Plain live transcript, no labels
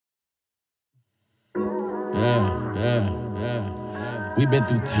We been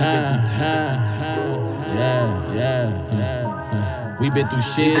through time. We been through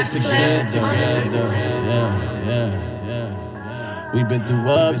shit together. We been through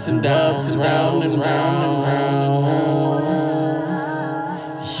ups and downs and rounds and rounds.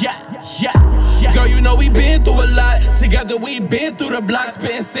 Girl, you know we been through a lot. Together we been through the block,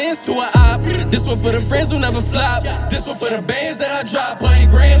 spitting sense to an op. This one for the friends who never flop. This one for the bands that I drop, putting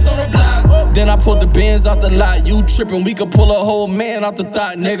grams on the block. Then I pulled the Benz out the lot. You trippin', we could pull a whole man out the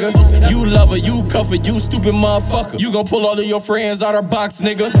thought, nigga. You lover, you comfort, you stupid motherfucker. You gon' pull all of your friends out her box,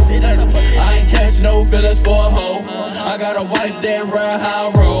 nigga. I ain't catch no feelings for a hoe. I got a wife that ride how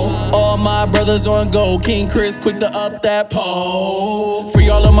I roll. All my brothers on go. King Chris quick to up that pole. Free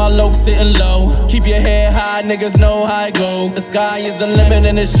all of my lokes sitting low. Keep your head high, niggas know how it go. The sky is the limit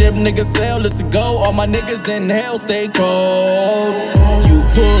and the ship niggas sail. Let's go. All my niggas in hell stay cold. You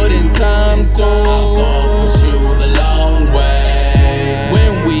put in time, so I fuck with you the long way.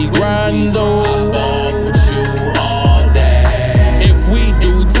 When we grind though, I fuck with you all day. If we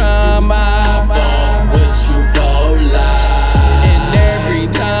do time, I fuck with you for life. And every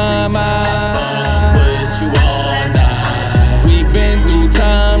time I fuck with you all night. We been through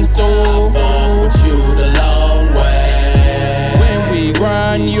time, so I fuck with you the long way. When we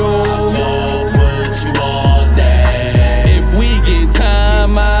grind, yo, I fuck with you all day. If we get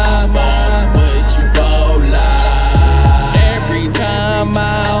time, I fuck with you for life. Every time I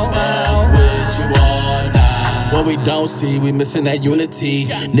fuck with you all night. What we don't see, we missing that unity.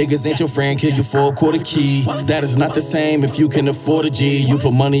 Niggas ain't your friend, kill you for a quarter key. That is not the same if you can afford a G. You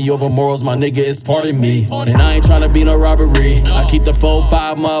put money over morals, my nigga, it's part of me. And I ain't tryna be no robbery. I keep the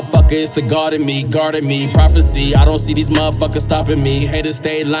 4-5 motherfuckers to guarding me. Prophecy, I don't see these motherfuckers stopping me. Haters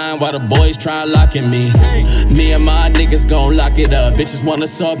stay lying while the boys try locking me. Me and my niggas gon' lock it up. Bitches wanna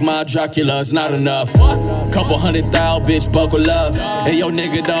suck my Dracula, it's not enough. Couple 100,000, bitch, buckle up. And your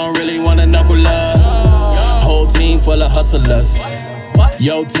nigga don't really wanna knuckle up. Whole team full of hustlers.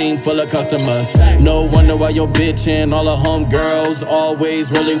 Yo team full of customers. No wonder why your bitch and all her homegirls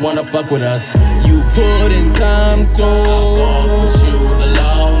always really wanna fuck with us. You put in time, so I fuck with you